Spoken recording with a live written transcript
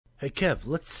Hey Kev,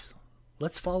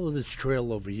 let's follow this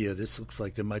trail over here. This looks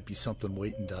like there might be something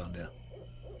waiting down there.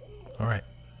 All right.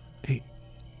 Hey,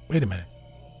 wait a minute.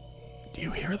 Do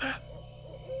you hear that?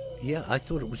 Yeah, I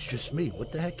thought it was just me.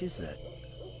 What the heck is that?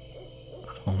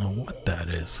 I don't know what that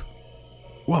is.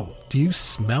 Whoa, do you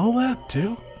smell that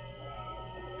too?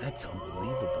 That's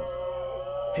unbelievable.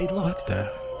 Hey, look. What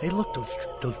the? Hey, look,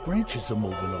 those branches are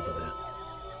moving over there.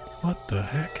 What the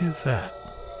heck is that?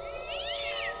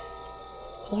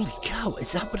 Holy cow,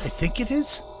 is that what I think it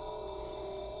is?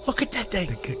 Look at that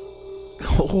thing.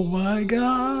 Oh my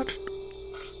God.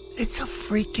 It's a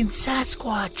freaking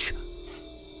Sasquatch.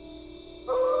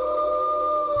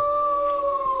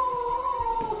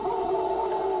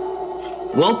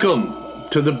 Welcome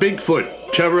to the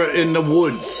Bigfoot Terror in the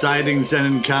Woods Sightings and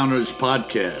Encounters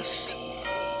podcast.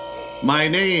 My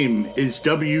name is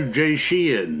W.J.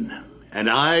 Sheehan, and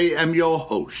I am your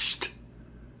host.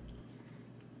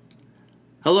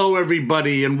 Hello,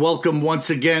 everybody, and welcome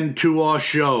once again to our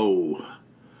show.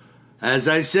 As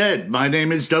I said, my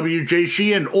name is W.J.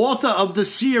 Sheehan, author of the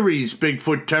series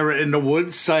Bigfoot Terror in the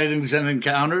Woods, Sightings and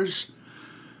Encounters.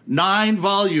 9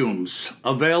 volumes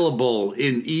available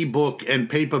in ebook and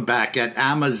paperback at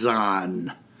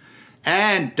Amazon.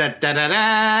 And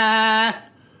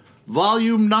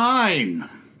Volume 9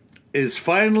 is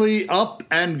finally up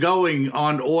and going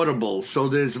on Audible. So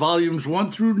there's volumes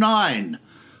 1 through 9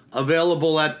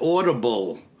 available at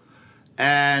Audible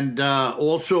and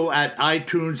also at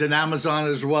iTunes and Amazon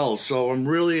as well. So I'm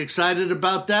really excited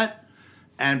about that.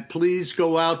 And please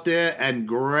go out there and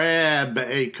grab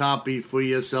a copy for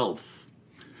yourself.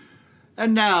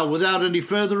 And now, without any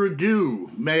further ado,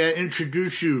 may I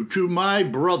introduce you to my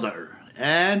brother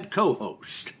and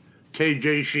co-host,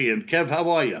 KJ Sheehan. Kev, how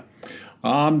are you?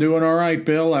 I'm doing all right,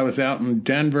 Bill. I was out in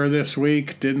Denver this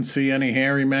week. Didn't see any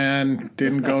HairyMan.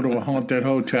 Didn't go to a haunted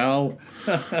hotel.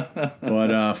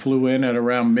 But flew in at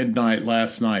around midnight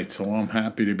last night, so I'm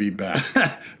happy to be back.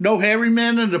 No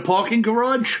HairyMan in the parking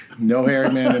garage? No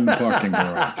HairyMan in the parking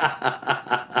garage.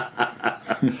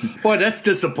 Boy, that's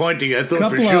disappointing, I thought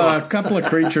for sure. A couple of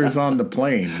creatures on the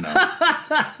plane.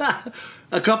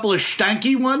 A couple of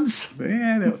stanky ones?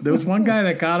 Yeah, there was one guy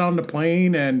that got on the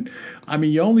plane, and, I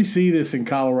mean, you only see this in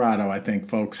Colorado, I think,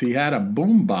 folks. He had a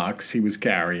boombox he was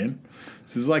carrying.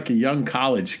 This is like a young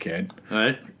college kid. All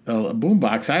right. A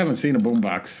boombox. I haven't seen a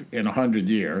boombox in 100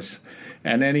 years.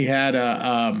 And then he had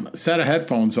a set of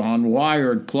headphones on,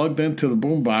 wired, plugged into the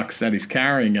boombox that he's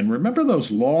carrying. And remember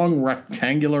those long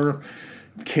rectangular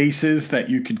cases that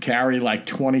you could carry like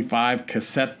 25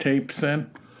 cassette tapes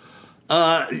in?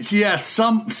 Yeah,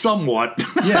 somewhat.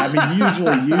 Yeah, I mean,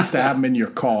 usually you used to have them in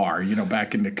your car, you know,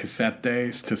 back in the cassette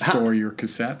days to store your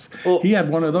cassettes. Well, he had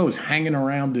one of those hanging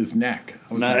around his neck.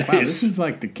 I was like, wow, this is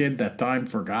like the kid that time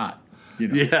forgot. You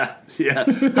know? Yeah.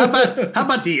 How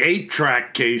about the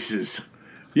 8-track cases?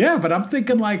 Yeah, but I'm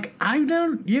thinking like, I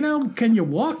don't, you know, can you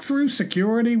walk through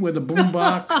security with a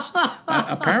boombox?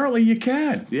 Apparently you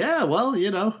can. Yeah, well,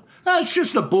 you know. It's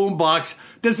just a boombox.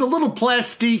 There's a little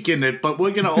plastique in it, but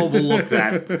we're going to overlook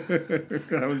that.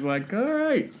 I was like, all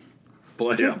right.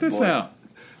 Boy, check this out.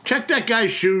 Check that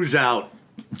guy's shoes out.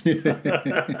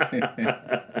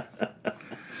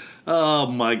 Oh,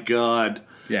 my God.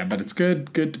 Yeah, but it's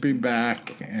good to be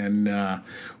back. And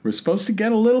we're supposed to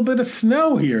get a little bit of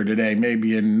snow here today,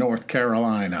 maybe in North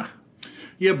Carolina.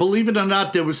 Yeah, believe it or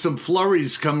not, there was some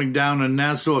flurries coming down in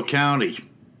Nassau County.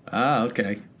 Ah,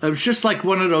 okay. It was just like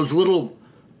one of those little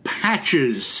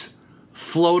patches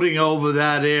floating over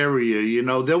that area, you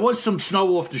know. There was some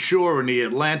snow off the shore in the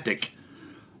Atlantic,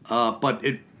 but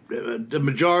the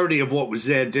majority of what was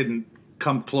there didn't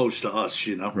come close to us,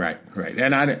 you know. Right.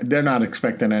 And they're not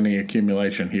expecting any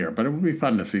accumulation here, but it would be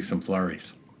fun to see some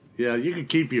flurries. Yeah, you can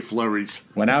keep your flurries.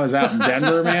 When I was out in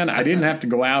Denver, man, I didn't have to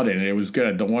go out in it. It was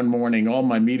good. The one morning, all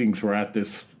my meetings were at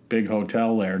this big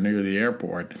hotel there near the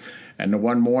airport. And the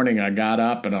one morning I got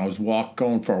up and I was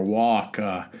going for a walk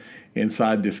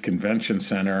inside this convention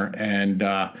center, and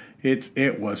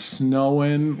it was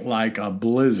snowing like a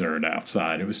blizzard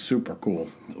outside. It was super cool.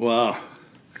 Wow.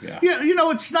 Yeah, you know,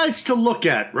 it's nice to look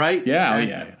at, right?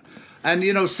 Yeah. And,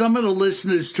 you know, some of the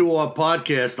listeners to our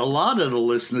podcast, a lot of the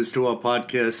listeners to our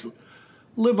podcast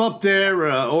live up there,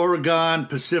 Oregon,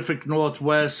 Pacific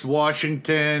Northwest,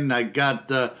 Washington. I got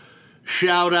the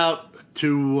shout out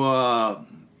to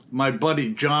my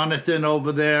buddy Jonathan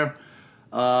over there.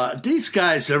 These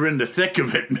guys are in the thick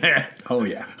of it, man. Oh,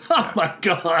 yeah. Oh, my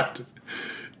God.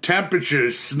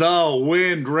 Temperatures, snow,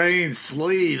 wind, rain,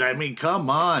 sleet. I mean, come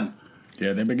on.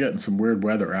 Yeah, they've been getting some weird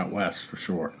weather out west for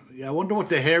sure. Yeah, I wonder what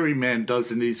the HairyMan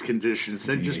does in these conditions.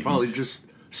 They probably just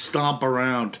stomp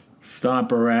around.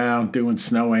 stomp around, doing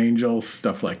snow angels,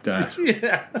 stuff like that.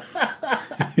 Yeah.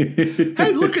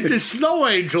 Hey, look at this snow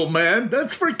angel, man.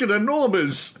 That's freaking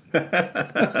enormous.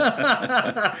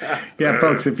 Yeah,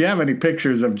 folks, if you have any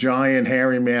pictures of giant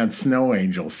hairy man snow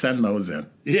angels, send those in.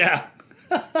 Yeah.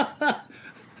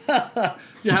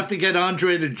 You have to get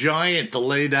Andre the Giant to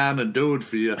lay down and do it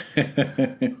for you.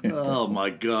 Oh, my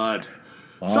God.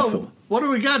 Awesome. So, what do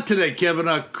we got today, Kevin?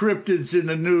 Our cryptids in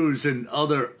the news and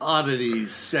other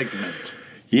oddities segment.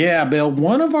 Yeah, Bill,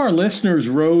 one of our listeners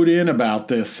wrote in about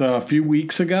this a few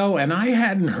weeks ago, and I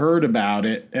hadn't heard about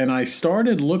it, and I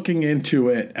started looking into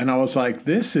it, and I was like,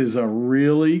 this is a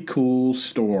really cool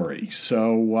story.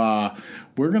 So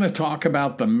we're going to talk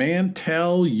about the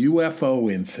Mantell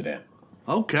UFO incident.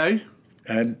 Okay.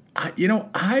 And,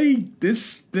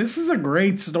 this is a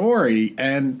great story,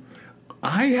 and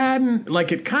I hadn't,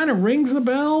 it kind of rings the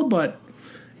bell, but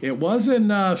it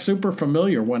wasn't super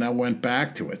familiar when I went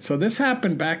back to it. So this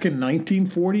happened back in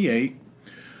 1948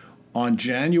 on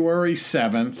January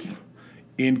 7th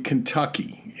in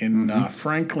Kentucky, in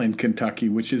Franklin, Kentucky,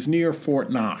 which is near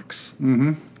Fort Knox,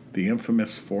 the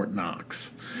infamous Fort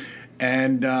Knox.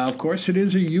 And, of course, it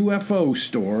is a UFO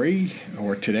story,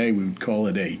 or today we would call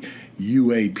it a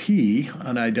UAP,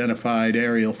 unidentified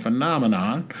aerial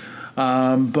phenomenon.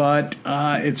 But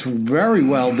it's very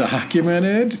well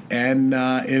documented, and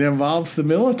it involves the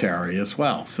military as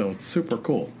well, so it's super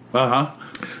cool.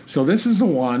 So this is the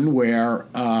one where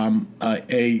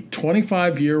a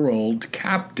 25-year-old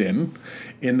captain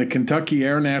in the Kentucky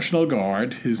Air National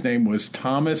Guard, his name was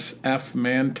Thomas F.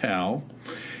 Mantell,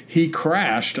 he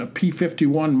crashed a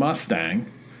P-51 Mustang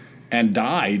and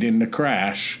died in the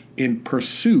crash in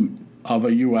pursuit of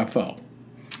a UFO.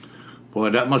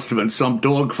 Boy, that must have been some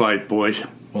dogfight, boy.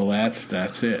 Well,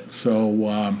 that's it.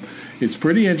 So it's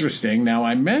pretty interesting. Now,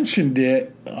 I mentioned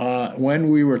it when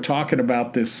we were talking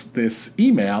about this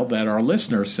email that our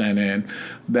listener sent in,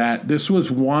 that this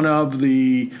was one of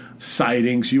the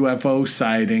sightings, UFO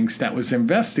sightings, that was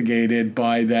investigated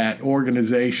by that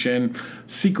organization,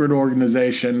 secret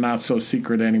organization, not so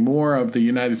secret anymore, of the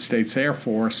United States Air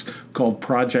Force called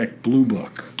Project Blue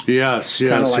Book. Yes.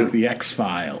 Kind of like the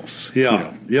X-Files.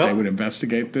 Yeah. They would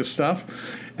investigate this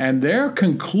stuff. And their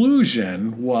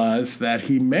conclusion was that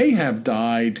he may have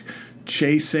died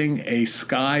chasing a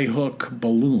skyhook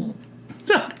balloon.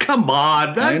 Come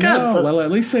on. I know. Well, at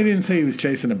least they didn't say he was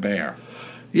chasing a bear.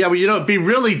 Yeah, but it'd be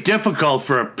really difficult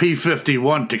for a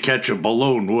P-51 to catch a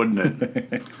balloon, wouldn't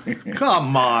it?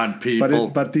 Come on, people.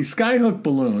 But the skyhook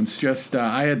balloons, just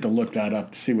I had to look that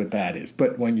up to see what that is.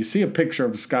 But when you see a picture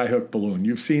of a skyhook balloon,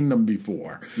 you've seen them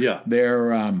before. Yeah.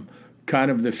 They're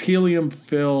kind of this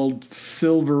helium-filled,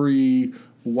 silvery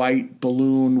white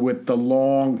balloon with the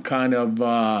long kind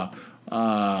of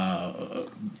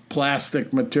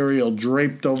plastic material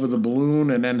draped over the balloon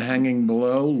and then hanging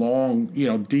below, long,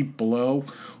 deep below,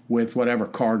 with whatever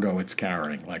cargo it's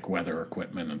carrying, like weather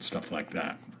equipment and stuff like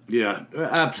that. Yeah,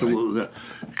 absolutely.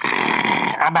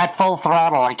 Right. I'm at full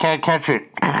throttle. I can't catch it.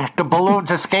 The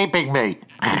balloon's escaping me.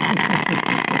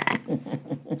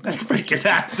 That's freaking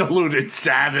absolute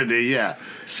insanity, yeah.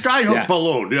 Skyhook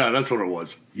balloon, yeah, that's what it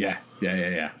was. Yeah.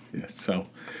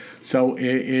 So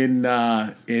in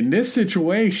this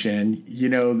situation,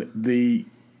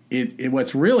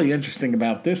 what's really interesting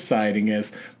about this sighting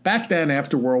is back then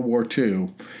after World War II,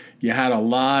 you had a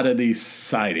lot of these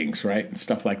sightings, right, and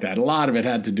stuff like that. A lot of it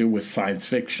had to do with science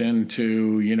fiction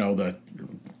to, the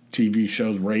TV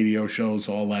shows, radio shows,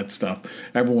 all that stuff.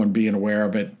 Everyone being aware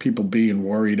of it, people being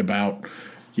worried about,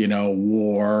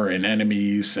 war and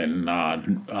enemies and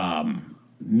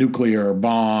nuclear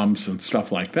bombs and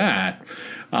stuff like that.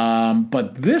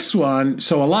 But this one,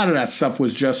 so a lot of that stuff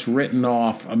was just written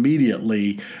off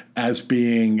immediately as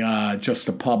being just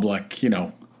the public,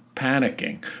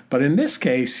 panicking. But in this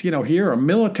case, here a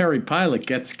military pilot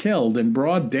gets killed in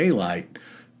broad daylight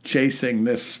chasing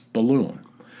this balloon.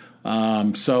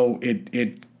 So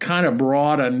it kind of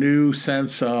brought a new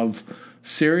sense of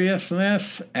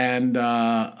seriousness and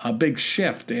a big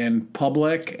shift in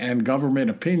public and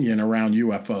government opinion around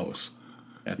UFOs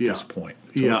at this point.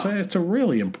 So it's a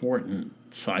really important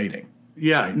sighting.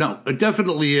 Yeah, right? No, it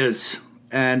definitely is.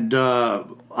 And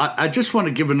I just want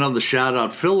to give another shout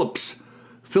out. Philip's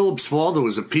father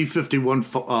was a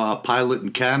P-51 pilot in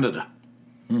Canada.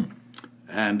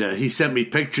 And he sent me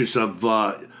pictures of,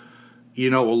 a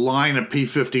line of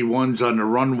P-51s on the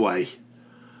runway.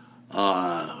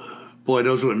 Boy,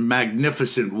 those were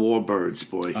magnificent warbirds,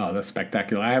 boy. Oh, that's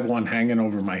spectacular. I have one hanging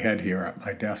over my head here at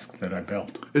my desk that I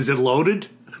built. Is it loaded?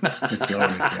 It's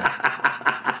loaded,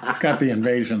 yeah. It's got the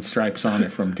invasion stripes on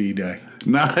it from D-Day.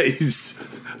 Nice.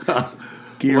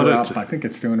 Gear up. I think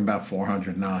it's doing about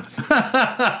 400 knots. The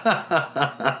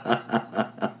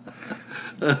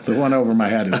one over my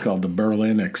head is called the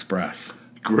Berlin Express.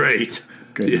 Great.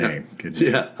 Good name. Good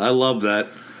name. Yeah, I love that.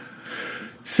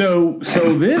 So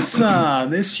this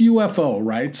UFO,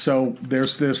 right? So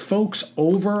there's folks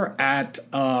over at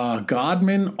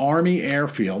Godman Army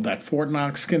Airfield at Fort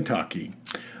Knox, Kentucky.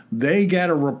 They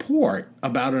get a report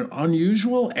about an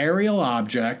unusual aerial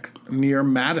object near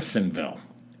Madisonville.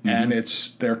 And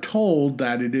they're told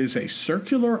that it is a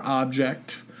circular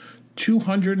object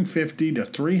 250 to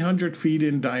 300 feet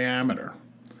in diameter.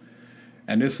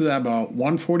 And this is about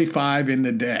 1:45 in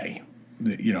the day,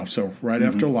 so right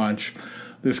after lunch.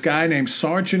 This guy named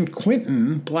Sergeant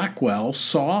Quentin Blackwell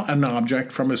saw an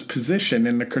object from his position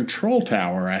in the control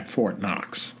tower at Fort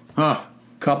Knox. Huh. A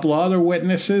couple other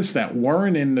witnesses that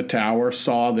weren't in the tower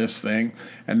saw this thing,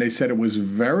 and they said it was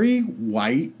very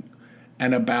white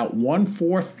and about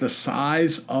 1/4 the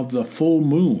size of the full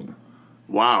moon.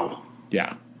 Wow.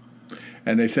 Yeah.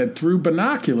 And they said through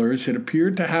binoculars, it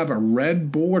appeared to have a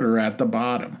red border at the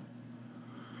bottom.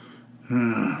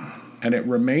 And it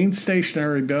remained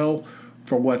stationary, Bill,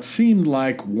 for what seemed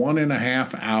like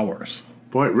 1.5 hours.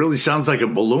 Boy, it really sounds like a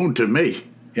balloon to me.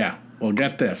 Yeah. Well,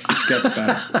 get this. It gets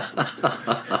better.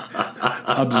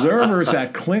 Observers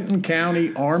at Clinton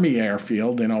County Army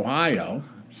Airfield in Ohio,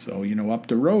 so, up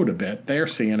the road a bit, they're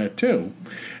seeing it too.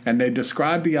 And they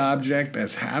describe the object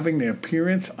as having the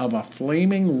appearance of a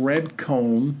flaming red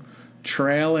cone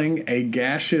trailing a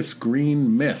gaseous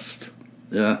green mist.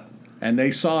 Yeah. And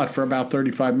they saw it for about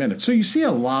 35 minutes. So you see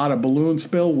a lot of balloons,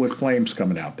 Bill, with flames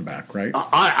coming out the back, right?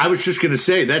 I was just going to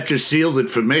say, that just sealed it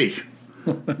for me.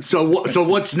 So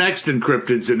what's next in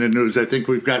cryptids in the news? I think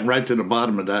we've gotten right to the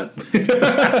bottom of that.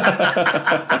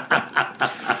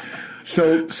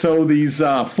 So these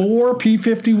 4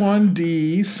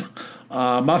 P-51Ds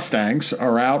Mustangs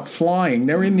are out flying.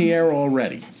 They're in the air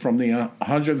already from the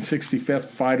 165th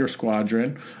Fighter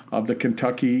Squadron of the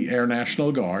Kentucky Air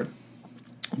National Guard.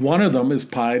 One of them is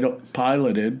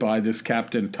piloted by this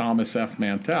Captain Thomas F.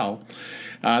 Mantell.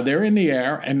 They're in the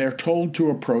air, and they're told to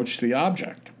approach the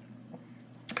object.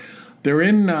 They're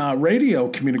in radio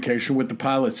communication with the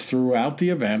pilots throughout the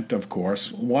event, of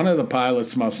course. One of the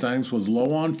pilots' Mustangs was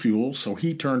low on fuel, so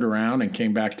he turned around and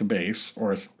came back to base,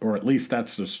 or at least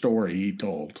that's the story he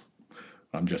told.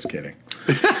 I'm just kidding.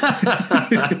 But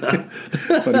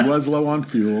he was low on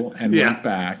fuel and went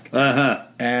back. Uh-huh.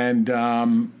 And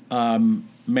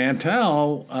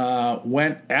Mantell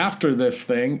went after this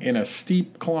thing in a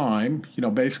steep climb,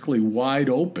 basically wide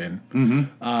open,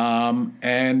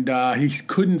 and he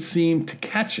couldn't seem to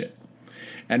catch it.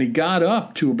 And he got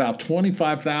up to about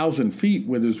 25,000 feet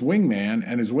with his wingman,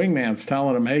 and his wingman's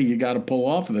telling him, hey, you got to pull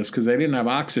off of this because they didn't have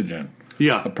oxygen,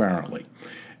 apparently.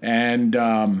 And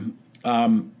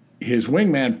his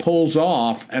wingman pulls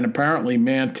off, and apparently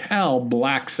Mantell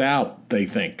blacks out, they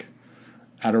think,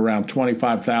 at around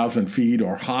 25,000 feet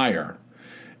or higher.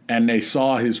 And they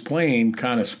saw his plane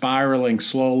kind of spiraling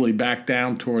slowly back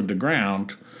down toward the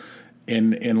ground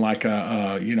in like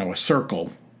a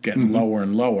circle, getting lower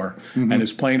and lower. And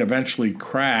his plane eventually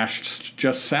crashed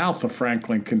just south of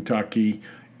Franklin, Kentucky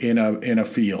in a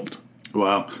field.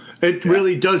 Wow. It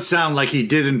really does sound like he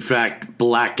did, in fact,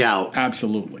 black out.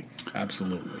 Absolutely.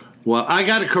 Well, I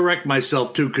got to correct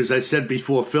myself, too, because I said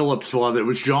before Philip's father, it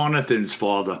was Jonathan's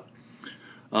father.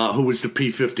 Who was the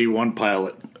P-51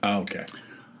 pilot. Okay.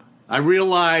 I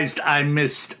realized I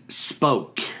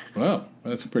misspoke. Well,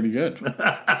 that's pretty good.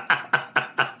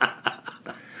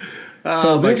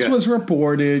 So this was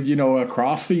reported,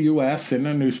 across the U.S. in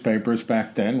the newspapers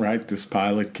back then, right? This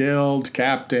pilot killed,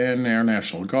 captain, Air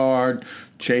National Guard,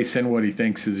 chasing what he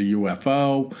thinks is a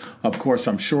UFO. Of course,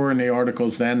 I'm sure in the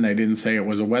articles then they didn't say it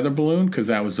was a weather balloon because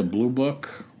that was a Blue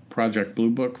Book Project Blue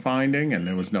Book finding, and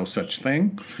there was no such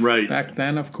thing back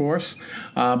then, of course.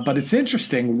 But it's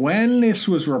interesting, when this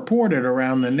was reported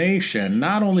around the nation,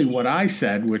 not only what I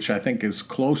said, which I think is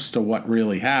close to what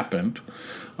really happened,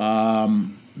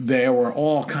 there were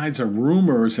all kinds of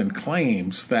rumors and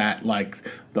claims that, like,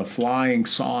 the flying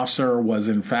saucer was,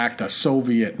 in fact, a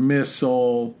Soviet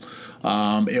missile.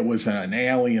 It was an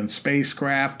alien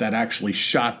spacecraft that actually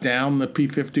shot down the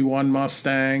P-51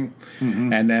 Mustang.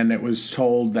 And then it was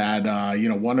told that,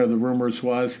 one of the rumors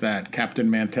was that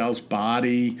Captain Mantell's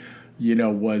body,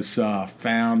 was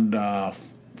found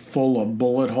full of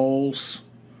bullet holes,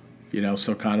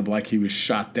 so kind of like he was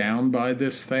shot down by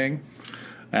this thing.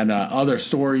 And other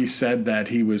stories said that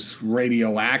he was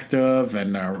radioactive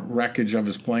and the wreckage of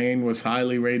his plane was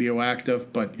highly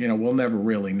radioactive, but, we'll never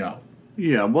really know.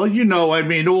 Yeah, well,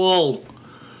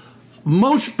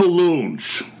 most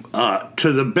balloons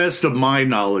to the best of my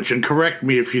knowledge, and correct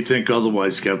me if you think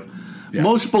otherwise, Kev,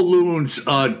 most balloons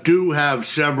do have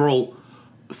several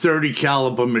 30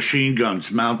 caliber machine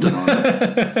guns mounted on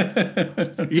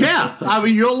them. Yeah, I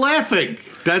mean, you're laughing.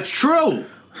 That's true.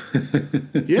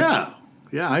 Yeah,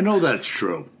 I know that's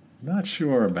true. Not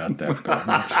sure about that, Bill.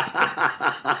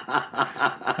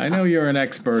 I know you're an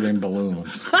expert in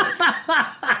balloons.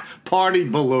 Party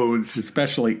balloons.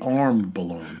 Especially armed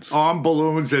balloons. Armed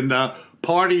balloons and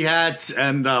party hats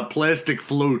and plastic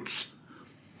flutes.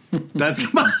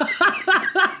 That's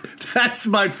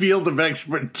my field of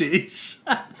expertise.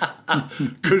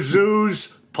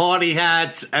 Kazoos, party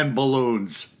hats, and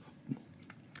balloons.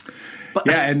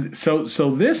 Yeah, and so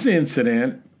this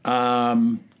incident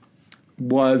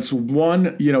was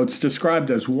one, it's described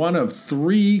as one of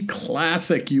 3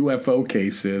 classic UFO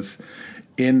cases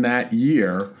in that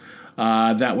year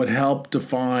that would help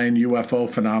define UFO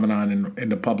phenomenon in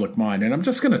the public mind. And I'm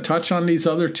just going to touch on these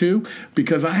other 2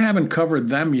 because I haven't covered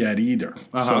them yet either.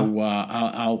 So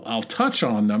I'll touch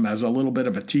on them as a little bit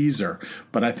of a teaser,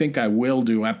 but I think I will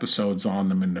do episodes on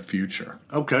them in the future.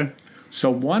 Okay. So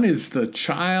one is the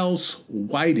Childs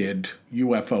Whited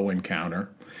UFO encounter.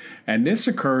 And this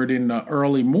occurred in the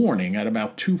early morning at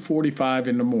about 2:45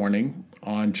 in the morning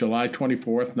on July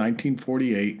 24th,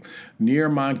 1948, near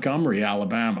Montgomery,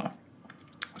 Alabama.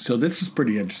 So this is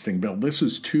pretty interesting, Bill. This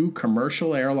was 2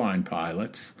 commercial airline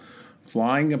pilots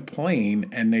flying a plane,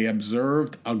 and they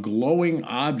observed a glowing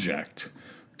object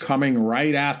coming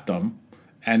right at them,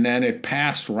 and then it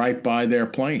passed right by their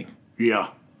plane. Yeah.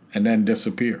 And then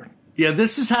disappeared. Yeah,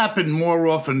 this has happened more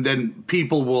often than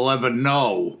people will ever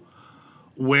know,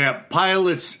 where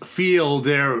pilots feel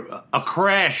a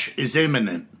crash is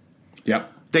imminent.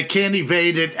 Yep. They can't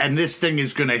evade it, and this thing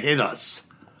is going to hit us.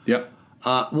 Yep.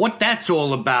 What that's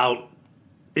all about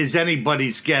is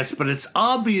anybody's guess, but it's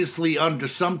obviously under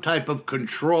some type of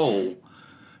control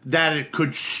that it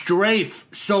could strafe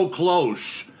so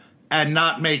close and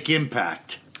not make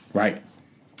impact. Right.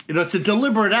 It's a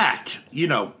deliberate act,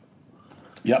 Yep.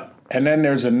 And then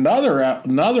there's another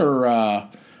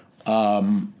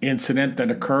incident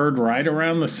that occurred right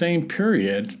around the same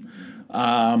period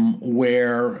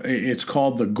where it's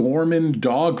called the Gorman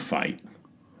dogfight.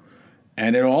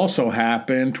 And it also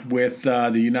happened with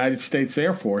the United States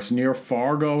Air Force near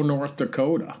Fargo, North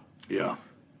Dakota. Yeah.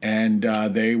 And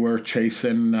they were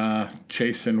chasing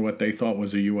what they thought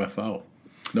was a UFO.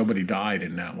 Nobody died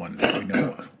in that one that we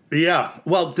know of. Yeah.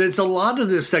 Well, there's a lot of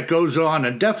this that goes on,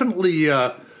 and definitely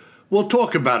we'll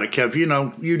talk about it, Kev.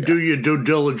 You do your due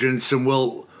diligence, and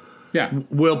we'll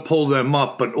pull them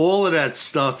up. But all of that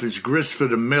stuff is grist for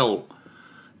the mill,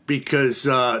 because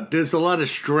there's a lot of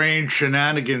strange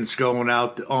shenanigans going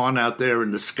on out there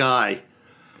in the sky,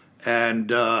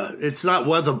 and it's not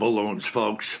weather balloons,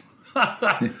 folks.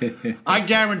 I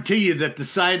guarantee you that the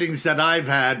sightings that I've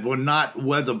had were not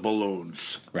weather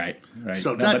balloons. Right.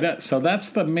 So that's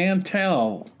the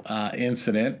Mantell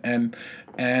incident, and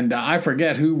I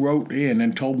forget who wrote in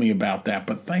and told me about that,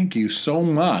 but thank you so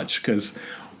much, because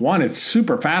one, it's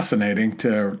super fascinating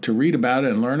to read about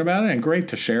it and learn about it, and great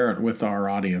to share it with our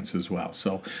audience as well.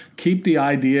 So keep the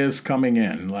ideas coming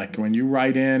in. Like when you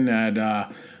write in at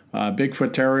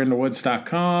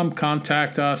BigfootTerrorInTheWoods.com,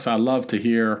 contact us. I love to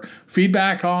hear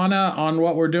feedback on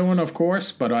what we're doing, of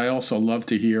course, but I also love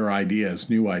to hear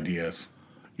ideas, new ideas.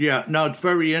 Yeah, no, it's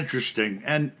very interesting.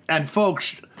 And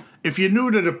folks, if you're new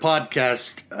to the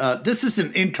podcast, this is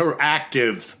an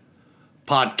interactive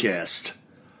podcast.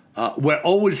 We're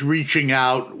always reaching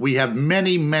out. We have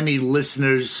many, many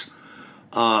listeners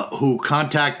who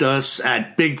contact us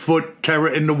at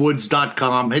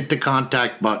BigfootTerrorInTheWoods.com. Hit the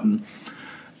contact button.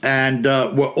 And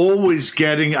we're always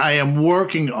I am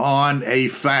working on a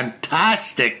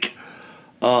fantastic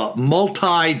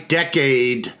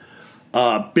multi-decade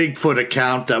Bigfoot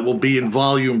account that will be in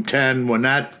volume 10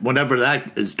 whenever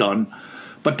that is done.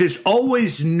 But there's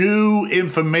always new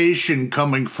information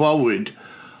coming forward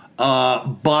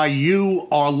by you,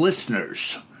 our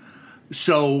listeners.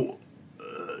 So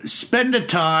spend the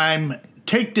time,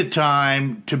 take the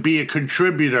time to be a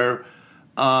contributor.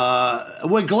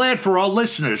 We're glad for our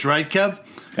listeners, right, Kev?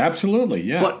 Absolutely,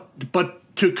 yeah.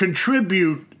 But to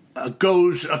contribute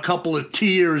goes a couple of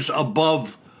tiers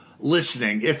above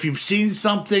listening. If you've seen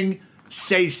something,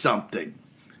 say something.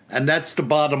 And that's the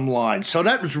bottom line. So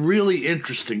that was really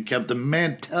interesting, Kev, the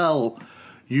Mantell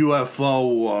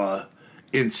UFO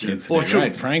incident.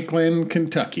 Right, Franklin,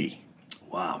 Kentucky.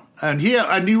 Wow. And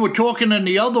you were talking in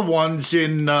the other ones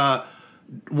in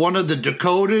one of the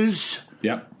Dakotas.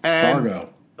 Yep,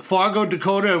 Fargo,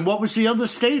 Dakota, and what was the other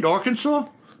state? Arkansas?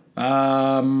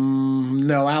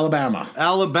 No, Alabama.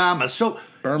 Alabama. So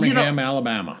Birmingham,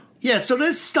 Alabama. Yeah, so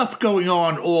there's stuff going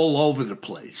on all over the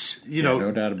place.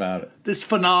 No doubt about it. This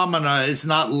phenomena is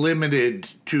not limited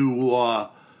to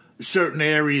certain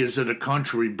areas of the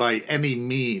country by any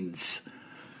means.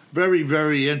 Very,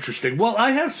 very interesting. Well,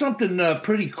 I have something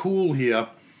pretty cool here.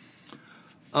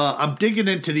 I'm digging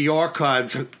into the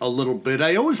archives a little bit.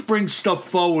 I always bring stuff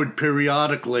forward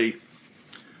periodically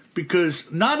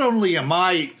because not only am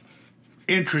I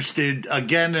interested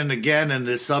again and again in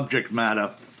this subject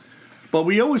matter, but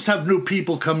we always have new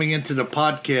people coming into the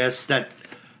podcast that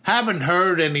haven't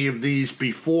heard any of these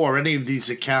before, any of these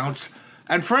accounts.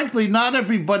 And frankly, not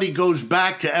everybody goes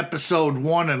back to episode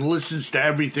 1 and listens to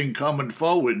everything coming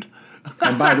forward.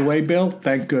 And by the way, Bill,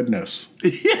 thank goodness.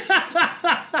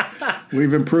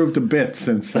 We've improved a bit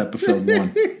since episode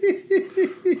 1.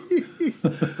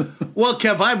 Well,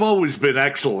 Kev, I've always been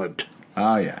excellent.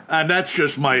 Oh, yeah. And that's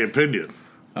just my opinion.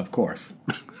 Of course.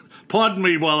 Pardon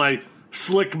me while I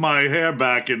slick my hair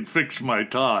back and fix my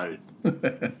tie.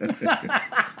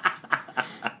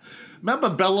 Remember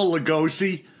Bela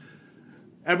Lugosi?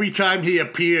 Every time he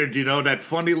appeared, that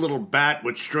funny little bat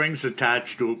with strings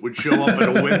attached to it would show up at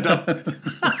a window.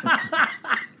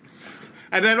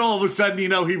 And then all of a sudden,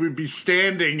 he would be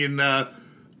standing in the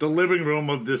living room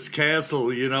of this castle,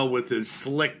 with his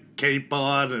slick cape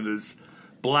on and his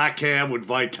black hair with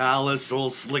Vitalis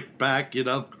all slicked back,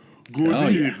 Good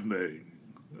evening.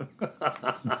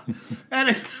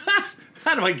 And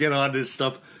how do I get on this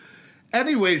stuff?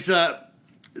 Anyways,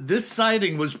 this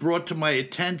sighting was brought to my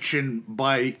attention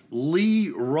by Lee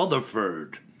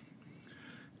Rutherford,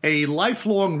 a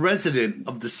lifelong resident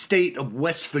of the state of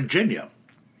West Virginia.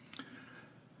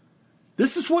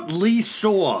 This is what Lee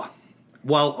saw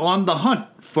while on the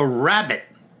hunt for rabbit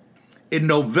in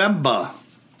November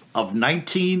of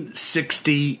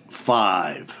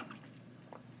 1965.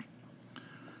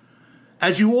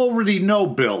 As you already know,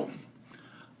 Bill,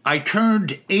 I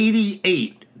turned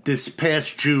 88 this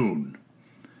past June.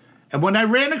 And when I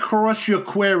ran across your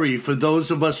query for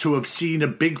those of us who have seen a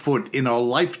Bigfoot in our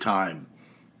lifetime,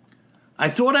 I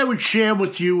thought I would share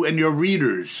with you and your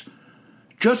readers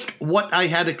just what I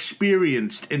had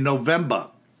experienced in November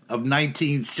of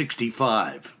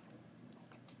 1965.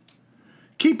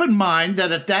 Keep in mind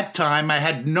that at that time I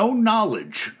had no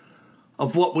knowledge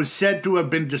of what was said to have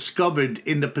been discovered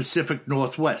in the Pacific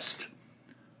Northwest.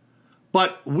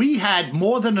 But we had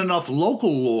more than enough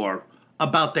local lore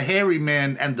about the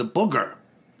HairyMan and the booger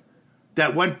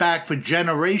that went back for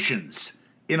generations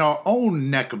in our own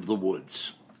neck of the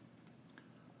woods.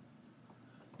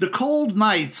 The cold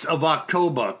nights of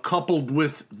October, coupled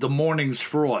with the morning's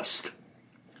frost,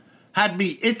 had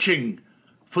me itching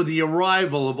for the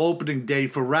arrival of opening day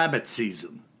for rabbit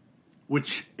season,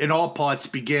 which in all parts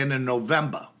began in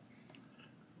November.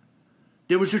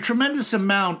 There was a tremendous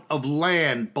amount of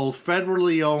land, both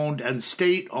federally owned and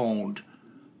state-owned,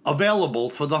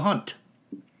 available for the hunt.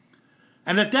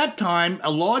 And at that time, a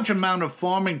large amount of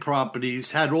farming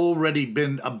properties had already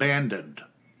been abandoned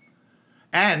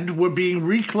and were being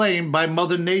reclaimed by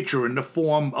Mother Nature in the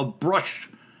form of brush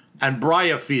and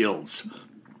briar fields,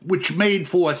 which made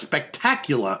for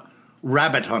spectacular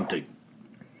rabbit hunting.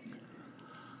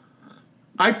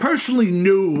 I personally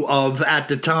knew of, at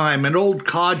the time, an old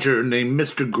codger named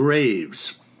Mr.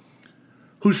 Graves,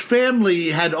 whose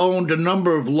family had owned a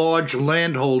number of large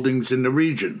landholdings in the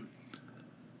region.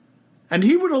 And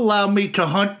he would allow me to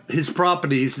hunt his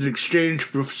properties in exchange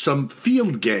for some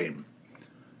field game.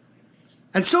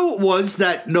 And so it was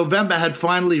that November had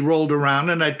finally rolled around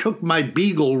and I took my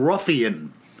beagle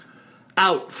Ruffian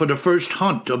out for the first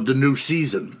hunt of the new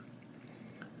season.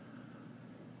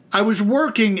 I was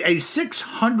working a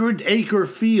 600-acre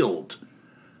field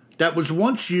that was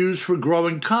once used for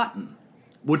growing cotton,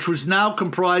 which was now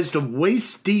comprised of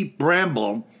waist-deep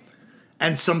bramble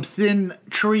and some thin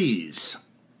trees.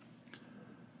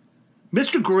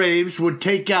 Mr. Graves would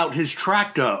take out his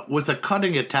tractor with a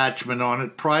cutting attachment on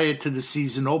it prior to the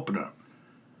season opener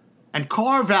and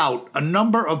carve out a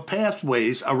number of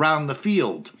pathways around the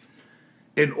field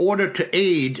in order to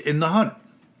aid in the hunt.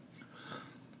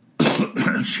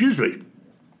 Excuse me.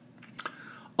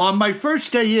 On my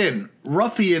first day in,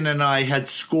 Ruffian and I had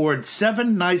scored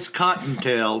 7 nice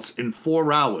cottontails in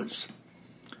 4 hours,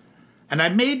 and I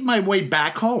made my way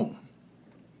back home.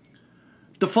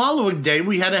 The following day,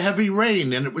 we had a heavy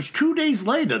rain, and it was 2 days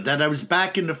later that I was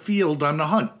back in the field on the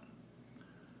hunt.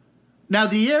 Now,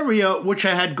 the area which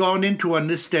I had gone into on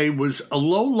this day was a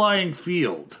low-lying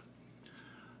field.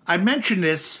 I mention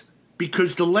this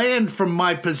because the land from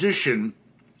my position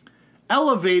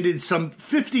elevated some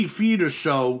 50 feet or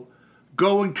so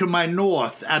going to my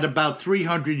north at about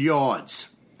 300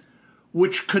 yards,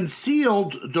 which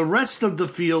concealed the rest of the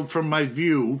field from my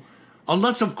view,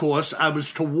 unless, of course, I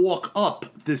was to walk up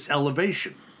this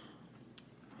elevation.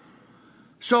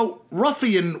 So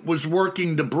Ruffian was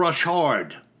working the brush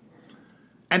hard,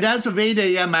 and as of 8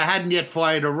 a.m. I hadn't yet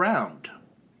fired a round.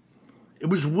 It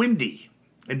was windy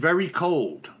and very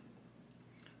cold.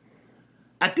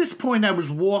 At this point I was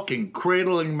walking,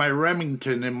 cradling my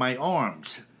Remington in my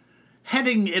arms,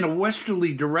 heading in a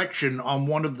westerly direction on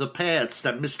one of the paths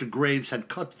that Mr. Graves had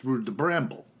cut through the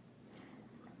bramble.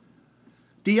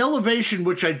 The elevation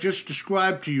which I just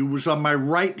described to you was on my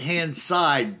right-hand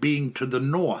side, being to the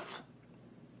north.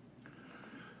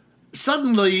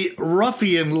 Suddenly,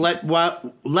 Ruffian let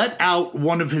out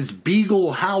one of his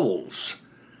beagle howls,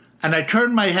 and I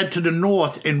turned my head to the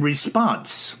north in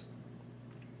response.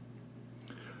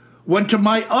 When, to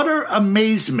my utter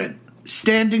amazement,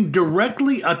 standing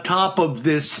directly atop of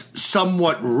this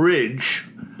somewhat ridge,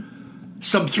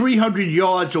 some 300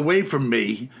 yards away from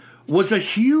me, was a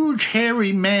huge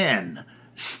hairy man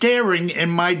staring in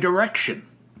my direction.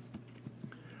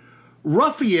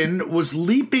 Ruffian was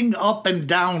leaping up and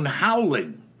down,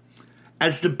 howling,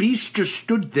 as the beast just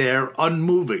stood there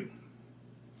unmoving.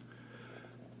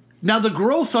 Now, the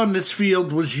growth on this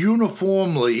field was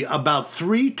uniformly about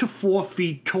 3 to 4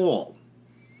 feet tall,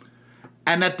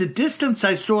 and at the distance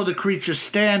I saw the creature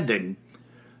standing,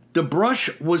 the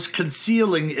brush was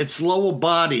concealing its lower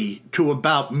body to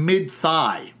about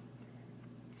mid-thigh.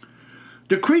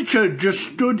 The creature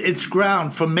just stood its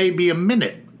ground for maybe a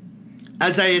minute,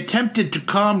 as I attempted to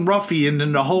calm Ruffian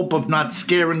in the hope of not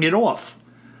scaring it off,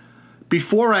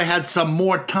 before I had some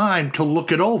more time to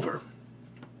look it over.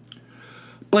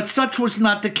 But such was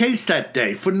not the case that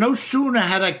day, for no sooner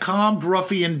had I calmed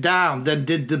Ruffian down than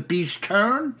did the beast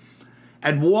turn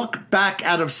and walk back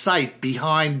out of sight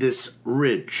behind this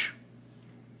ridge.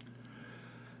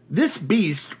 This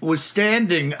beast was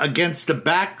standing against the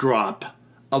backdrop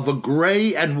of a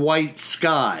gray and white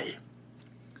sky,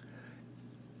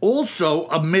 also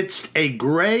amidst a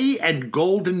gray and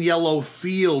golden yellow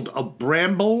field of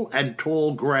bramble and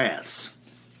tall grass.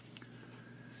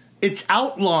 Its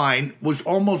outline was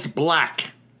almost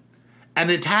black,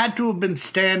 and it had to have been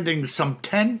standing some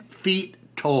 10 feet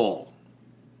tall.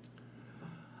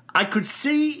 I could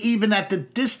see, even at the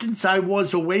distance I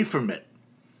was away from it,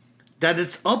 that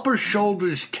its upper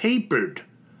shoulders tapered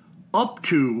up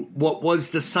to what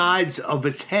was the sides of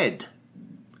its head.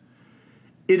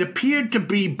 It appeared to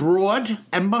be broad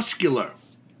and muscular,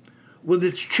 with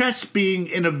its chest being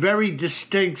in a very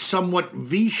distinct, somewhat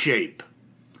V shape,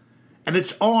 and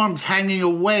its arms hanging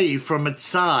away from its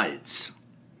sides.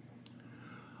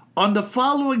 On the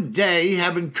following day,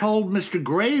 having told Mr.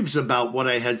 Graves about what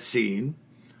I had seen,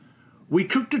 we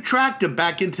took the tractor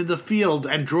back into the field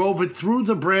and drove it through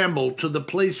the bramble to the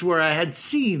place where I had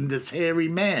seen this hairy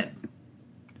man.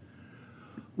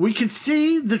 We could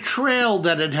see the trail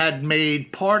that it had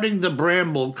made parting the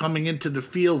bramble coming into the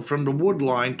field from the wood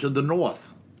line to the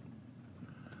north.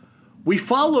 We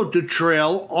followed the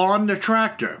trail on the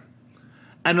tractor,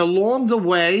 and along the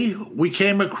way we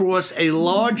came across a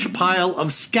large pile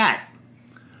of scat,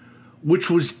 which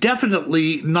was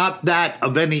definitely not that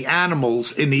of any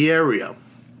animals in the area.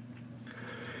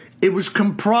 It was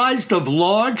comprised of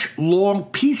large, long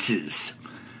pieces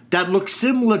that looked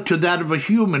similar to that of a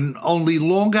human, only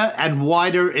longer and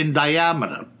wider in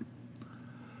diameter.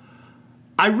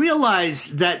 I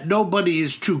realize that nobody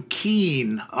is too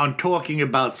keen on talking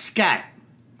about scat,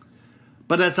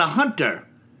 but as a hunter,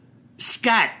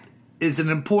 scat is an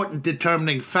important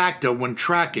determining factor when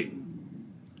tracking.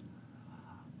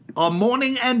 Our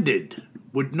morning ended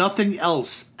with nothing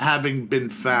else having been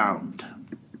found.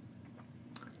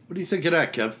 What do you think of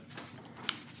that, Kev?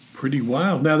 Pretty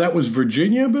wild. Now, that was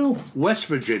Virginia, Bill? West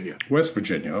Virginia. West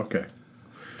Virginia, okay.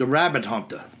 The rabbit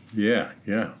hunter. Yeah.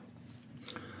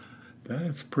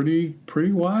 That's pretty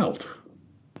wild.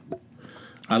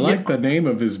 I like the name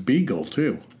of his beagle,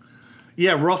 too.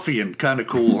 Yeah, Ruffian. Kind of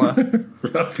cool, huh?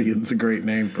 Ruffian's a great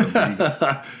name for a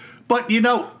beagle. But,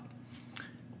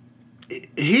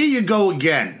 here you go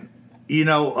again.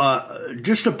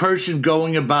 Just a person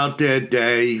going about their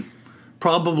day,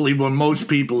 probably when most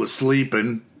people are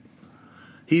sleeping.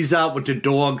 He's out with the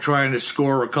dog trying to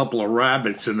score a couple of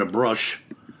rabbits in the brush.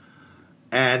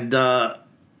 And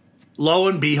lo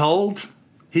and behold,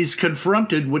 he's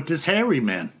confronted with this hairy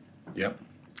man. Yep.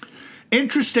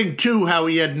 Interesting, too, how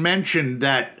he had mentioned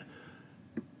that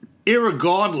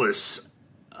irregardless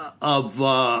of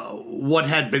what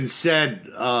had been said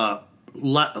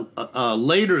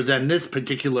later than this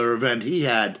particular event he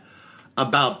had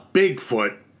about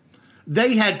Bigfoot,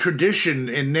 they had tradition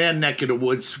in their neck of the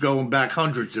woods going back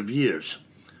hundreds of years.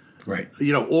 Right.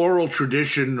 Oral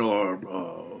tradition or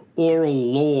oral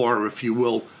lore, if you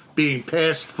will, being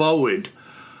passed forward.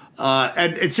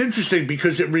 And it's interesting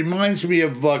because it reminds me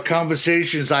of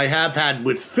conversations I have had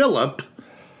with Philip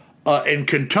in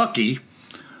Kentucky,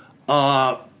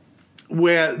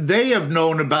 where they have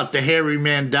known about the hairy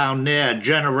man down there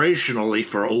generationally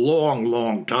for a long,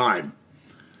 long time.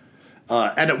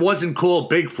 And it wasn't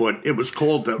called Bigfoot. It was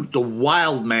called the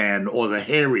wild man or the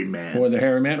hairy man. Or the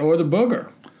hairy man or the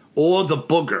booger. Or the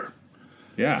booger.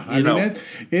 Yeah. I mean,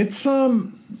 it's,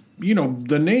 the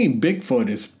name Bigfoot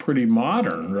is pretty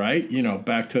modern, right?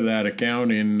 Back to that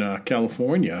account in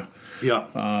California. Yeah.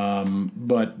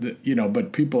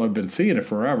 But people have been seeing it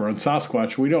forever. And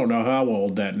Sasquatch, we don't know how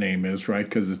old that name is, right?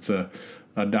 Because it's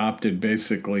adopted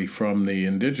basically from the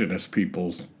indigenous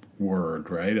people's word,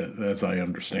 right? As I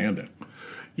understand it.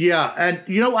 Yeah. And,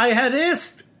 I had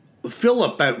asked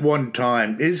Philip at one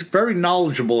time. He's very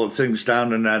knowledgeable of things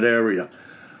down in that area.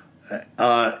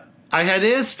 I had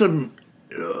asked him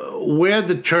where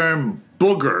the term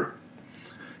booger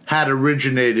had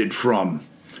originated from.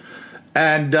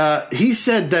 And he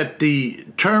said that the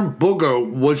term booger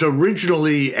was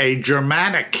originally a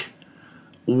Germanic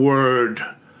word,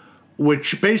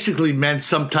 which basically meant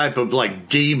some type of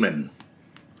demon,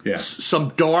 some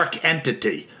dark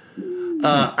entity.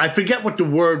 I forget what the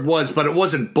word was, but it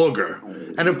wasn't booger.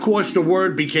 And of course, the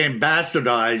word became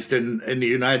bastardized in the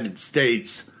United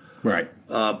States, right?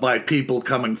 By people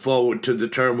coming forward to the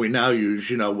term we now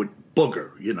use, with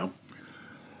booger,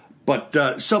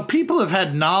 But so people have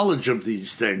had knowledge of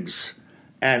these things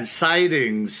and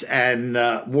sightings and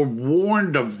were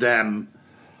warned of them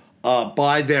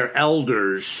by their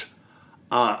elders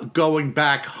going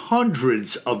back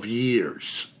hundreds of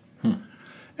years.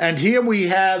 And here we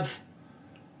have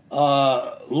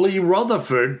Lee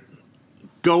Rutherford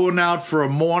going out for a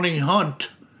morning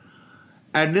hunt,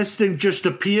 and this thing just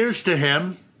appears to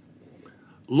him,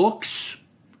 looks,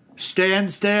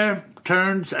 stands there,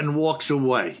 turns, and walks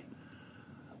away.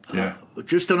 Yeah.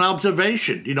 Just an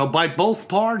observation, by both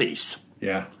parties.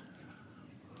 Yeah.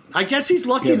 I guess he's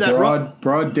lucky that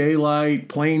broad daylight,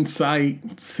 plain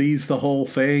sight, sees the whole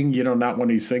thing. Not one of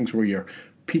these things where you're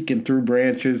peeking through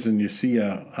branches and you see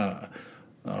a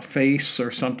face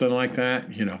or something like that.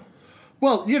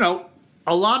 Well,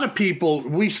 a lot of people,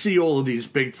 we see all of these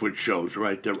Bigfoot shows,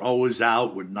 right? They're always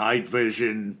out with night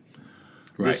vision,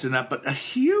 this and that, but a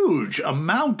huge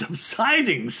amount of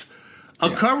sightings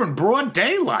occur in broad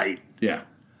daylight. Yeah.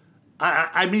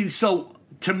 I mean, so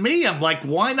to me, I'm like,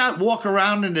 why not walk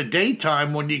around in the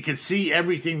daytime when you can see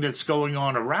everything that's going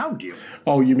on around you?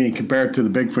 Oh, you mean compared to the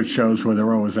Bigfoot shows where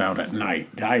they're always out at night?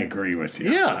 I agree with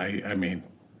you. Yeah. I mean,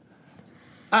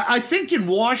 I think in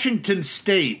Washington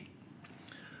State,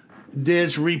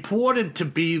 there's reported to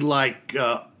be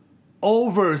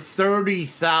over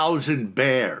 30,000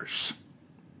 bears.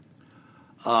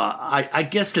 I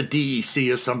guess the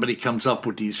DEC or somebody comes up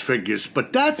with these figures,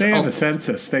 but they have a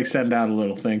census. They send out a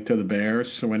little thing to the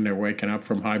bears when they're waking up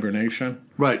from hibernation.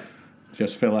 Right.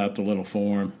 Just fill out the little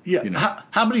form. Yeah.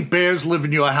 How many bears live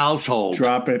in your household?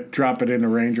 Drop it in a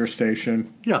ranger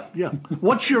station. Yeah.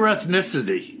 What's your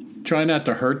ethnicity? Try not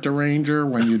to hurt the ranger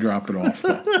when you drop it off.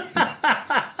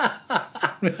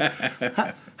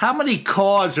 How many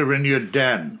cars are in your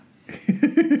den?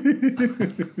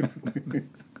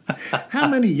 How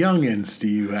many youngins do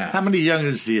you have? How many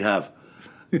youngins do you have?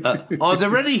 Are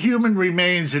there any human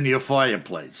remains in your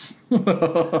fireplace? Yeah.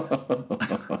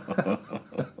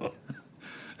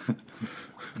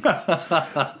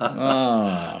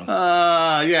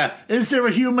 Is there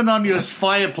a human on your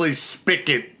fireplace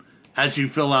spigot as you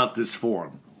fill out this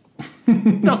form?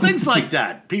 Things like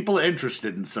that. People are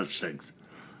interested in such things.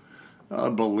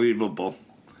 Unbelievable.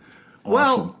 Awesome.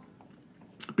 Well,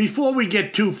 before we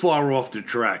get too far off the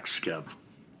tracks, Kev.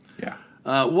 Yeah.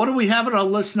 What do we have in our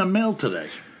listener mail today?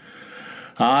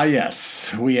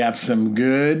 Yes. We have some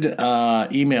good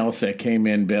emails that came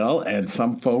in, Bill, and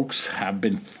some folks have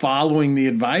been following the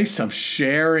advice of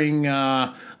sharing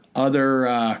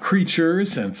other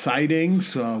creatures and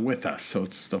sightings with us. So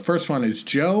the first one is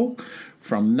Joe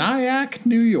from Nyack,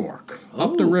 New York.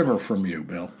 Up the river from you,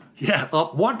 Bill. Yeah,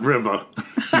 up what river?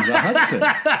 The Hudson.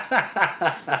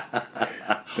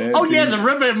 The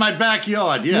river in my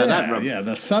backyard. Yeah, that river. Yeah,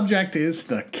 the subject is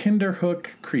the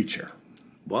Kinderhook creature.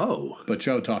 Whoa. But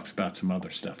Joe talks about some other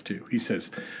stuff, too. He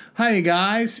says, "Hi,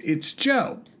 guys, it's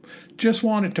Joe. Just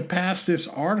wanted to pass this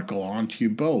article on to you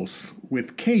both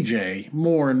with KJ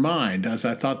more in mind, as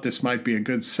I thought this might be a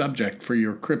good subject for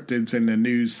your cryptids in the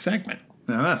news segment.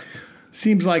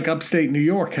 Seems like upstate New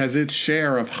York has its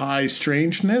share of high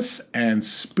strangeness and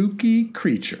spooky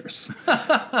creatures.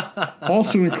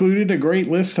 Also included a great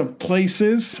list of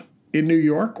places in New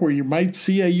York where you might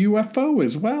see a UFO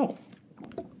as well.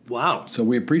 Wow. So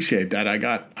we appreciate that. I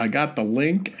got the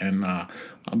link, and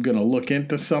I'm going to look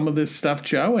into some of this stuff,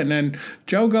 Joe. And then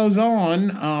Joe goes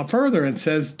on further and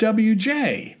says,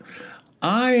 WJ,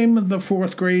 I'm the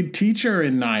 4th grade teacher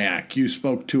in Nyack you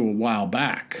spoke to a while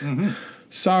back. Mm-hmm.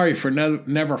 Sorry for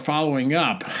never following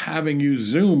up, having you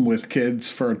Zoom with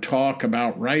kids for a talk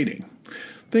about writing.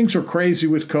 Things are crazy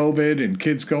with COVID and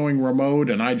kids going remote,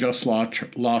 and I just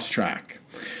lost track.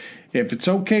 If it's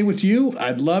okay with you,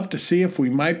 I'd love to see if we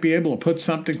might be able to put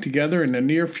something together in the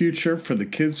near future for the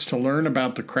kids to learn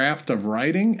about the craft of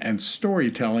writing and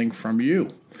storytelling from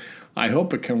you. I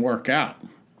hope it can work out.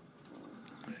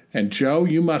 And Joe,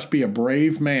 you must be a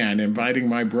brave man inviting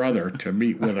my brother to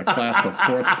meet with a class of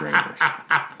 4th graders.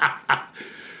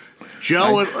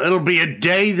 Joe, it'll be a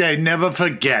day they never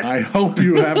forget. I hope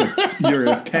you're a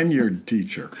tenured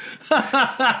teacher.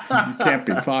 You can't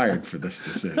be fired for this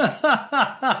decision.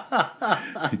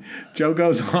 Joe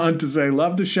goes on to say,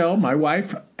 love the show. My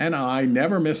wife and I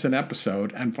never miss an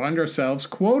episode and find ourselves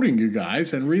quoting you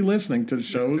guys and re-listening to the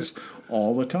shows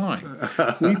all the time.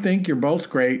 We think you're both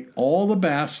great. All the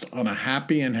best on a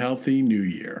happy and healthy new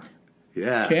year.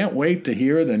 Yeah. Can't wait to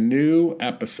hear the new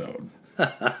episode.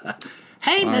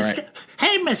 Hey,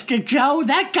 Mr. Joe,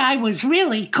 that guy was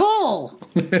really cool.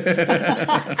 But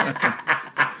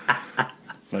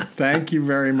thank you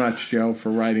very much, Joe,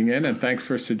 for writing in, and thanks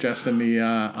for suggesting the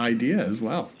idea as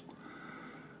well.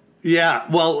 Yeah,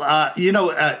 well,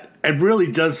 it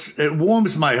really does. It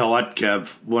warms my heart,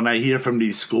 Kev, when I hear from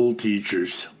these school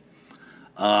teachers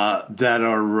that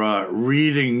are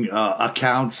reading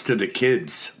accounts to the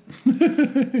kids.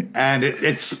 And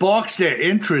it sparks their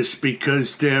interest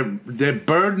because they're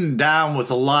burdened down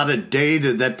with a lot of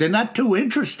data that they're not too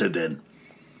interested in.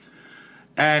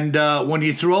 And when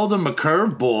you throw them a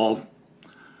curveball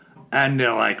and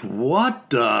they're like, what?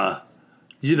 Yeah,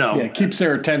 it keeps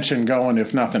their attention going,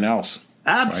 if nothing else.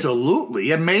 Absolutely.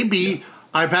 Right? And maybe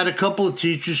I've had a couple of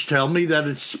teachers tell me that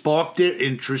it sparked their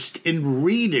interest in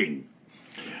reading.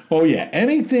 Oh, yeah.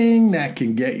 Anything that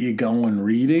can get you going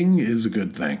reading is a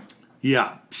good thing.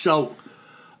 Yeah. So,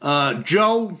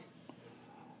 Joe,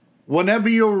 whenever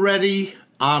you're ready,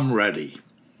 I'm ready.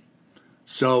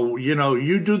 So,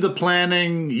 you do the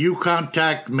planning, you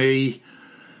contact me,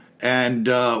 and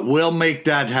we'll make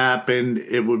that happen.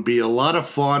 It would be a lot of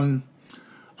fun.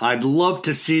 I'd love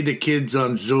to see the kids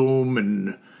on Zoom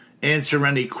and answer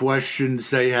any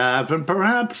questions they have, and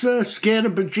perhaps scare the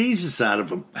bejesus out of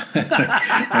them.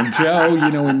 And Joe,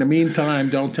 in the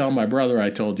meantime, don't tell my brother I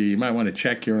told you. You might want to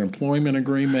check your employment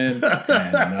agreement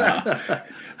and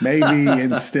maybe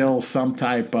instill some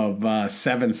type of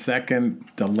 7-second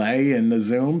delay in the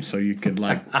Zoom so you could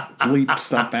bleep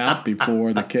stuff out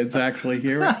before the kids actually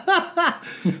hear it.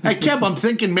 Hey, Kev, I'm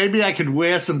thinking maybe I could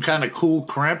wear some kind of cool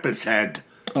Krampus head.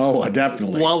 Oh,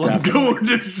 definitely. While I'm doing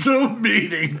this Zoom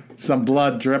meeting. Some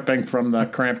blood dripping from the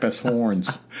Krampus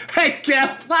horns. Hey,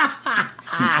 Kev.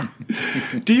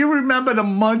 Do you remember the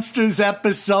Munsters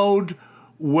episode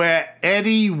where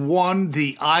Eddie won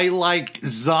the I Like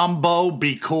Zombo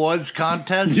Because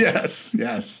contest?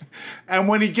 Yes. And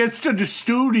when he gets to the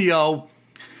studio,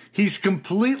 he's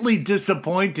completely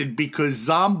disappointed because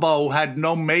Zombo had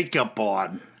no makeup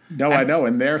on. No, I know,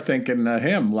 and they're thinking of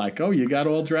him like, oh, you got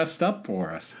all dressed up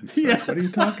for us. Yeah. Like, what are you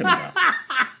talking about?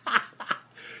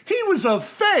 He was a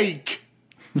fake.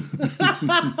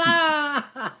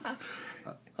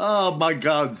 Oh, my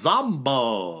God,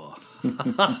 Zombo.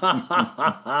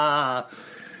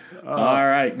 All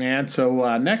right, man.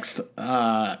 So next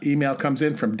email comes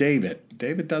in from David.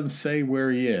 David doesn't say where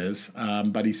he is,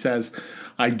 but he says,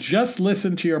 I just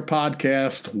listened to your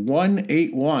podcast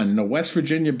 181, the West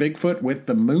Virginia Bigfoot with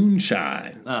the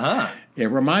Moonshine. Uh-huh. It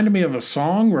reminded me of a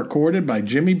song recorded by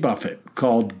Jimmy Buffett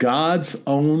called God's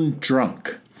Own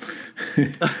Drunk.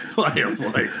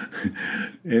 Boy.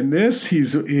 In this,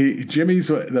 Jimmy's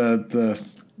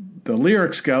the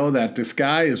lyrics go that this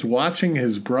guy is watching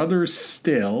his brother's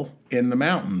still in the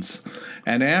mountains,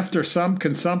 and after some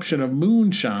consumption of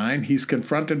moonshine, he's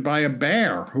confronted by a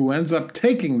bear who ends up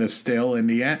taking the still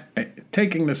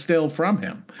from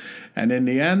him. And in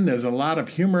the end, there's a lot of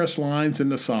humorous lines in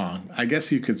the song. I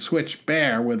guess you could switch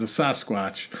bear with a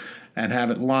Sasquatch and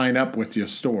have it line up with your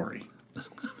story.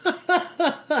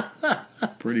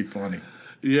 Pretty funny.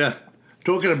 Yeah.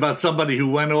 Talking about somebody who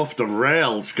went off the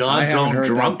rails, God's Own Drunk. I haven't heard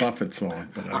Drunk. that Buffett song,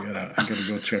 but I gotta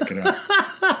go check it out.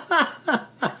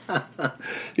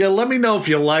 Yeah, let me know if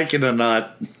you like it or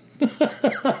not.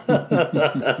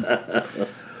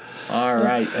 All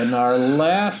right, and our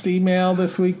last email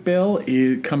this week, Bill,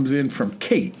 it comes in from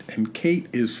Kate, and Kate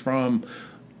is from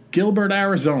Gilbert,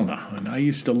 Arizona, and I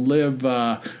used to live.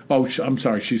 I'm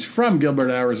sorry, she's from Gilbert,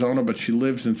 Arizona, but she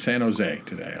lives in San Jose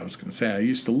today. I was going to say I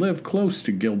used to live close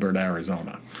to Gilbert,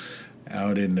 Arizona,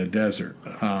 out in the desert.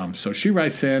 So she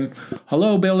writes in,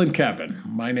 "Hello, Bill and Kevin.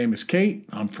 My name is Kate.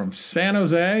 I'm from San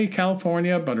Jose,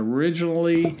 California, but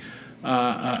originally."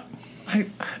 I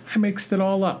mixed it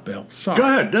all up, Bill. Sorry. Go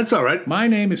ahead. That's all right. My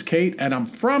name is Kate, and I'm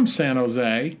from San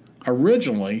Jose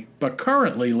originally, but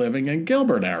currently living in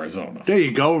Gilbert, Arizona. There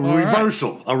you go.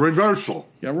 Reversal. Right. A reversal.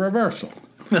 Yeah, reversal.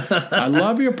 I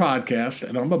love your podcast,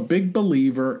 and I'm a big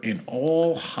believer in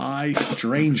all high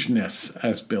strangeness,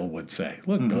 as Bill would say.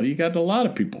 Look, Bill, you got a lot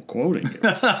of people quoting you.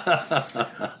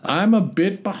 I'm a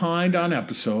bit behind on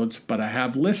episodes, but I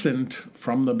have listened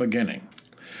from the beginning.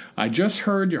 I just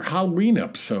heard your Halloween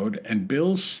episode and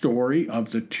Bill's story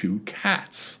of the two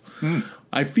cats.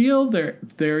 I feel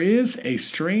there is a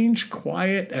strange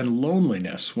quiet and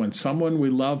loneliness when someone we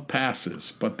love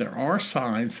passes, but there are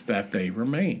signs that they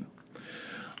remain.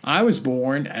 I was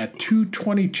born at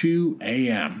 2:22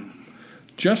 a.m.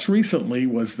 Just recently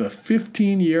was the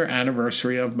 15-year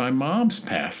anniversary of my mom's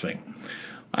passing.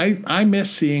 I miss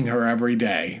seeing her every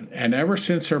day, and ever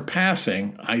since her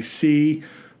passing, I see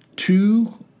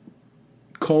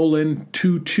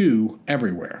 2:22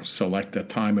 everywhere. So like the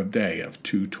time of day of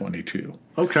 2:22.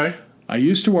 Okay. I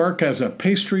used to work as a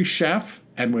pastry chef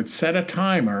and would set a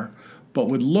timer, but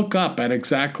would look up at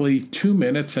exactly 2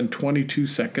 minutes and 22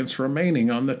 seconds remaining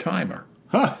on the timer.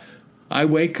 Huh. I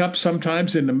wake up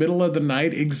sometimes in the middle of the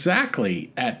night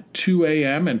exactly at 2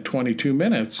 a.m. and 22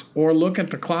 minutes, or look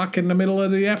at the clock in the middle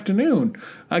of the afternoon,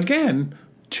 again,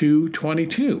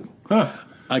 2:22. Huh.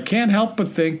 I can't help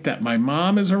but think that my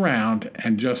mom is around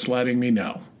and just letting me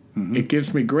know. It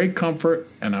gives me great comfort,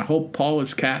 and I hope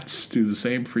Paula's cats do the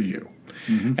same for you.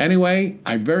 Anyway,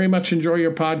 I very much enjoy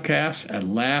your podcast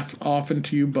and laugh often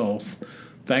to you both.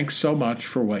 Thanks so much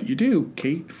for what you do.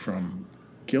 Kate from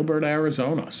Gilbert,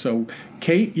 Arizona. So,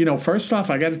 Kate, first off,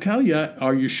 I got to tell you,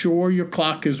 are you sure your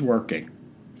clock is working?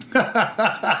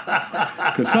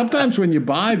 Because sometimes when you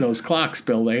buy those clocks,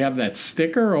 Bill, they have that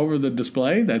sticker over the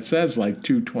display that says like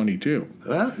 2:22.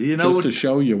 Well, just to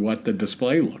show you what the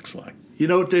display looks like. You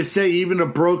know what they say? Even a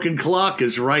broken clock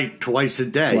is right twice a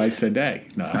day. Twice a day.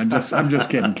 No, I'm just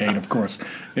kidding, Kate. Of course,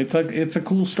 it's a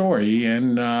cool story,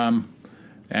 and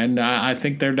I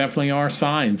think there definitely are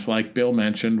signs, like Bill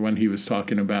mentioned when he was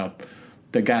talking about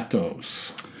the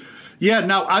gatos. Yeah,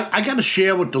 now I got to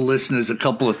share with the listeners a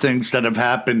couple of things that have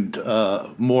happened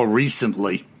more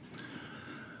recently.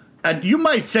 And you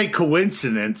might say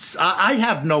coincidence. I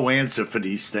have no answer for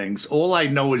these things. All I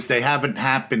know is they haven't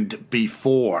happened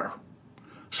before.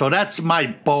 So that's my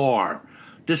bar.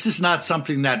 This is not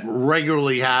something that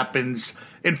regularly happens.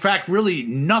 In fact, really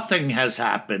nothing has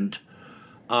happened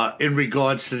in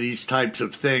regards to these types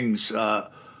of things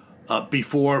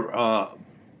before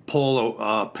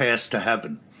Paula passed to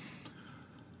heaven.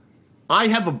 I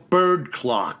have a bird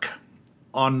clock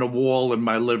on the wall in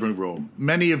my living room.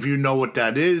 Many of you know what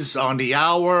that is. On the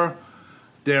hour,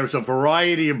 there's a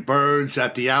variety of birds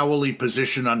at the hourly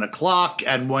position on the clock,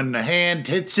 and when the hand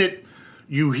hits it,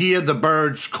 you hear the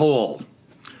birds call.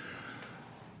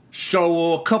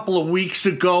 So a couple of weeks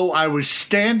ago, I was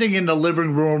standing in the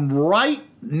living room right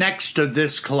next to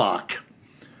this clock.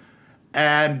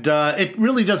 And it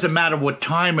really doesn't matter what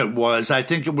time it was. I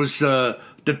think it was the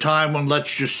time when,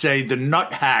 let's just say, the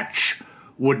nuthatch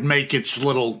would make its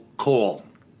little call.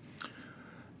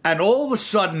 And all of a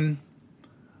sudden,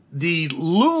 the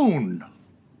loon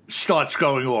starts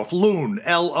going off. Loon,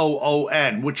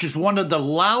 L-O-O-N, which is one of the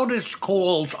loudest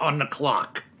calls on the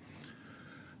clock.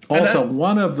 Also,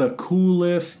 one of the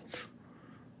coolest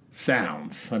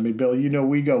sounds. I mean, Bill,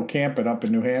 we go camping up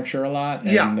in New Hampshire a lot.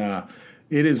 And,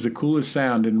 it is the coolest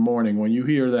sound in the morning when you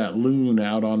hear that loon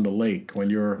out on the lake. When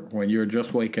you're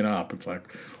just waking up, it's like,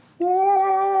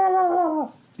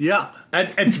 yeah,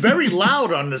 and it's very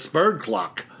loud on this bird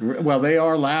clock. Well, they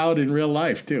are loud in real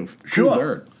life too. Sure. Cool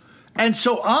bird. And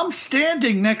so I'm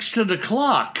standing next to the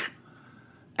clock,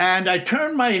 and I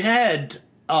turn my head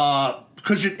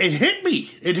because it hit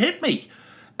me. It hit me,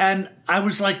 and I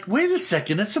was like, "Wait a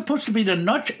second! That's supposed to be the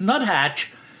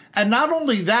nuthatch." And not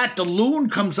only that, the loon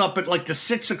comes up at like the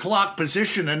 6 o'clock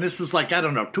position, and this was like,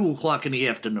 2 o'clock in the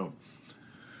afternoon.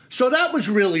 So that was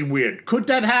really weird. Could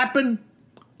that happen?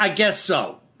 I guess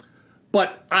so.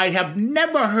 But I have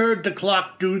never heard the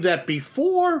clock do that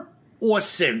before or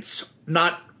since,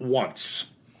 not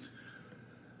once.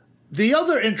 The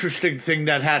other interesting thing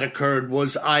that had occurred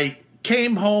was I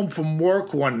came home from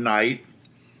work one night,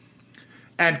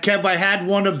 and Kev, I had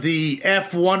one of the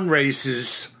F1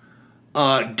 races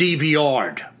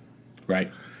DVR'd.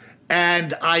 Right.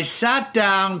 And I sat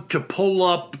down to pull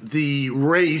up the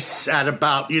race at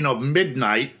about,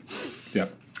 midnight.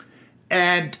 Yep.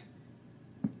 And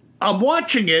I'm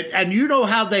watching it, and you know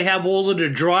how they have all of the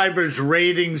drivers'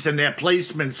 ratings and their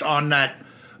placements on that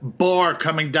bar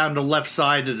coming down the left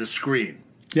side of the screen.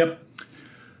 Yep.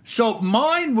 So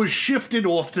mine was shifted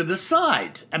off to the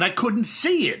side, and I couldn't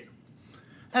see it.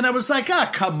 And I was like,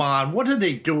 come on, what are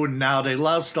they doing now? They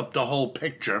loused up the whole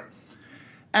picture.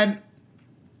 And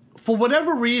for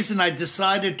whatever reason, I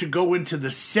decided to go into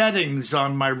the settings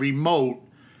on my remote,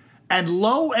 and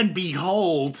lo and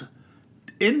behold,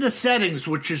 in the settings,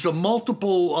 which is a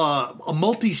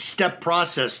multi-step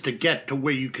process to get to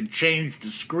where you can change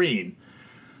the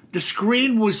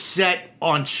screen was set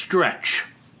on stretch.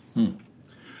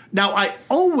 Now, I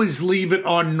always leave it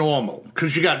on normal,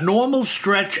 because you got normal,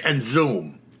 stretch, and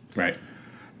zoom. Right.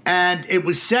 And it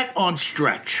was set on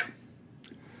stretch.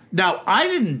 Now, I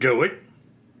didn't do it.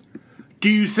 Do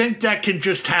you think that can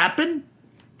just happen?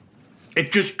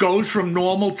 It just goes from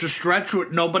normal to stretch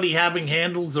with nobody having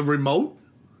handled the remote?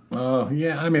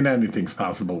 Yeah, I mean, anything's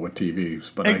possible with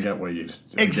TVs, but I get where you...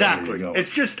 Exactly.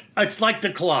 It's like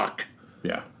the clock.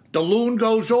 Yeah. The loon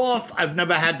goes off. I've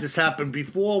never had this happen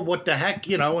before. What the heck,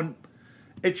 and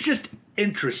it's just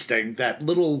interesting that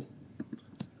little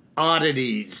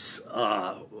oddities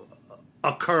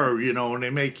occur, and they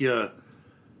make you...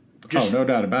 no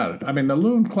doubt about it. I mean, the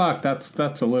loon clock, that's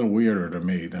a little weirder to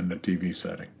me than the TV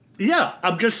setting. Yeah,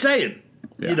 I'm just saying.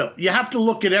 Yeah. You have to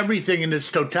look at everything in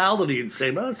its totality and say,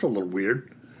 well, that's a little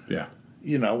weird. Yeah.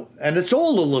 And it's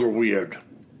all a little weird.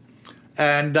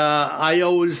 And I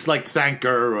always, thank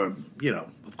her.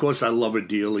 Of course, I love her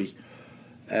dearly.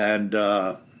 And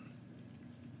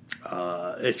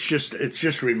it's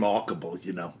just remarkable,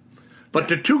 But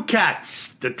the two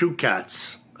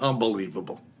cats,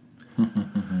 unbelievable.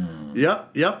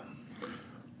 Yep.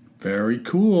 Very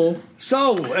cool.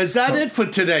 So, is that it for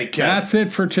today, Ken? That's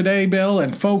it for today, Bill.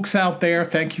 And folks out there,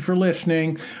 thank you for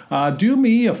listening. Do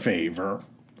me a favor.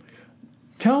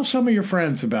 Tell some of your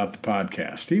friends about the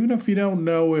podcast. Even if you don't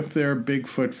know if they're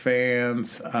Bigfoot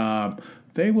fans,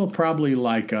 they will probably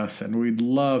like us, and we'd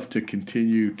love to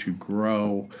continue to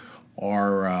grow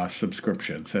our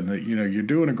subscriptions. And, you're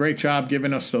doing a great job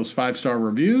giving us those 5-star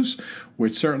reviews,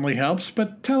 which certainly helps,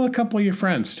 but tell a couple of your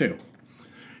friends, too.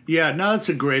 Yeah, no, that's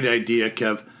a great idea,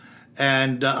 Kev.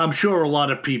 And I'm sure a lot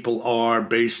of people are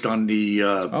based on the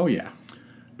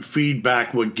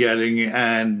feedback we're getting.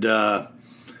 And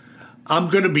I'm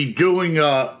going to be doing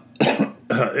an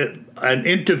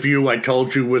interview, I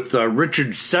told you, with Richard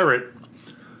Serrett,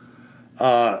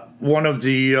 one of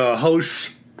the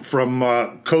hosts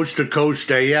from Coast to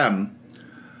Coast AM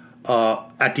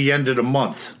at the end of the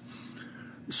month.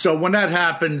 So when that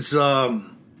happens,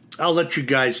 I'll let you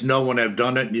guys know when I've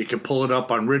done it, and you can pull it up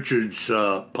on Richard's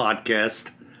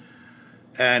podcast.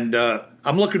 And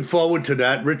I'm looking forward to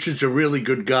that. Richard's a really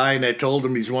good guy, and I told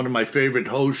him he's one of my favorite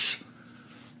hosts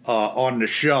on the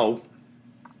show.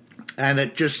 And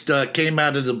it just came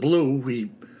out of the blue. He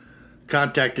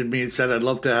contacted me and said, I'd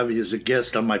love to have you as a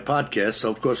guest on my podcast, so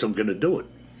of course I'm going to do it.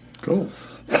 Cool.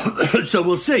 So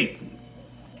we'll see.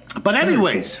 But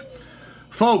anyways,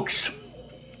 folks,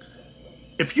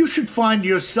 if you should find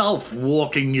yourself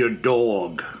walking your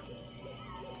dog,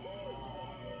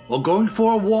 or going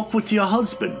for a walk with your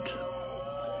husband,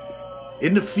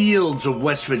 in the fields of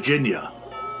West Virginia,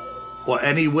 or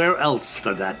anywhere else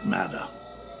for that matter,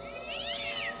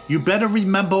 you better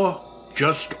remember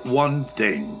just one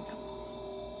thing.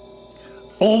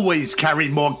 Always carry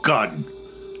more gun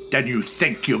than you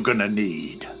think you're gonna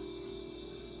need.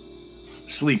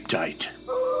 Sleep tight.